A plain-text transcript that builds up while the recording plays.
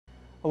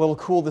A little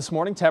cool this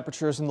morning.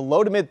 Temperatures in the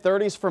low to mid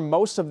 30s for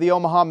most of the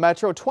Omaha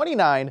metro,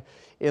 29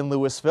 in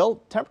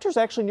Louisville. Temperatures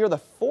actually near the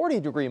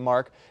 40-degree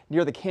mark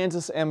near the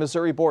Kansas and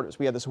Missouri borders.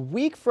 We had this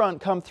weak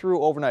front come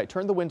through overnight,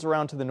 turned the winds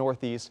around to the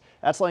northeast.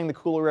 That's letting the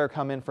cooler air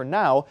come in for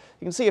now.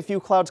 You can see a few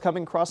clouds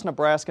coming across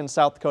Nebraska and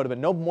South Dakota, but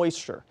no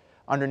moisture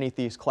underneath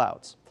these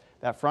clouds.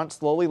 That front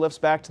slowly lifts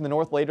back to the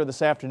north later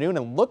this afternoon,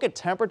 and look at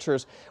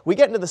temperatures. We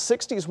get into the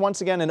 60s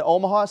once again in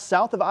Omaha,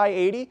 south of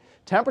I-80.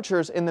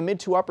 Temperatures in the mid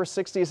to upper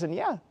 60s, and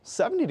yeah,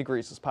 70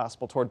 degrees is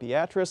possible toward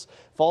Beatrice,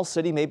 Falls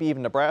City, maybe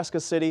even Nebraska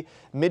City.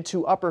 Mid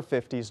to upper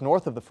 50s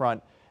north of the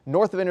front,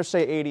 north of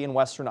Interstate 80 in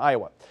western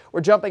Iowa.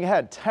 We're jumping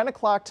ahead, 10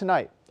 o'clock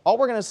tonight. All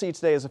we're going to see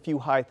today is a few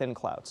high, thin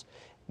clouds.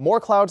 More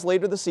clouds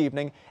later this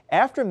evening.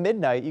 After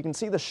midnight, you can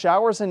see the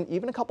showers and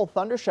even a couple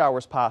thunder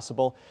showers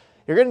possible.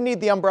 You're going to need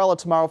the umbrella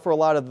tomorrow for a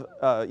lot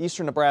of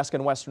eastern Nebraska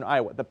and western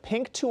Iowa. The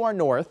pink to our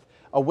north,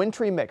 a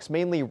wintry mix,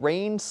 mainly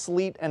rain,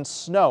 sleet, and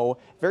snow.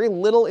 Very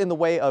little in the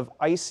way of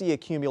icy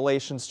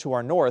accumulations to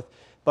our north.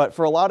 But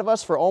for a lot of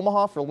us, for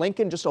Omaha, for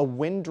Lincoln, just a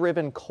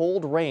wind-driven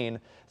cold rain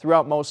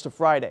throughout most of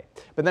Friday.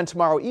 But then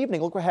tomorrow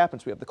evening, look what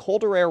happens. We have the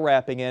colder air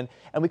wrapping in,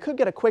 and we could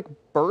get a quick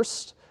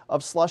burst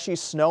of slushy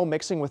snow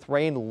mixing with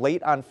rain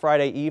late on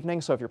Friday evening.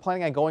 So if you're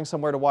planning on going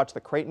somewhere to watch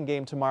the Creighton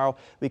game tomorrow,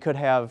 we could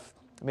have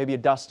maybe a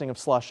dusting of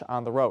slush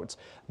on the roads.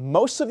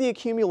 Most of the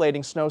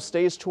accumulating snow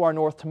stays to our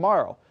north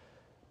tomorrow.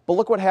 But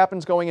look what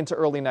happens going into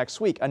early next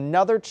week.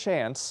 Another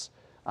chance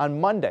on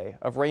Monday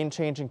of rain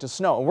changing to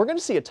snow. And we're going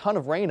to see a ton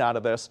of rain out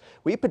of this.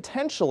 We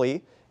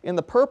potentially, in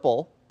the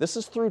purple, this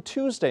is through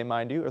Tuesday,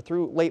 mind you, or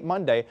through late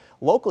Monday.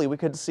 Locally, we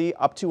could see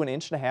up to 1.5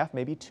 inches,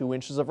 maybe 2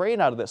 inches of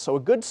rain out of this. So a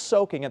good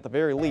soaking at the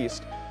very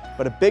least,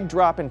 but a big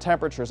drop in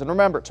temperatures. And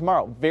remember,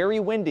 tomorrow, very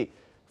windy.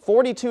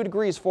 42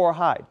 degrees for a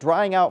high,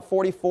 drying out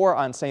 44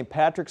 on St.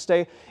 Patrick's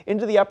Day,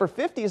 into the upper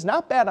 50s,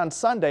 not bad on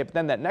Sunday, but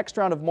then that next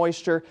round of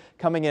moisture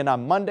coming in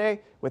on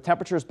Monday with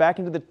temperatures back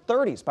into the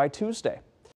 30s by Tuesday.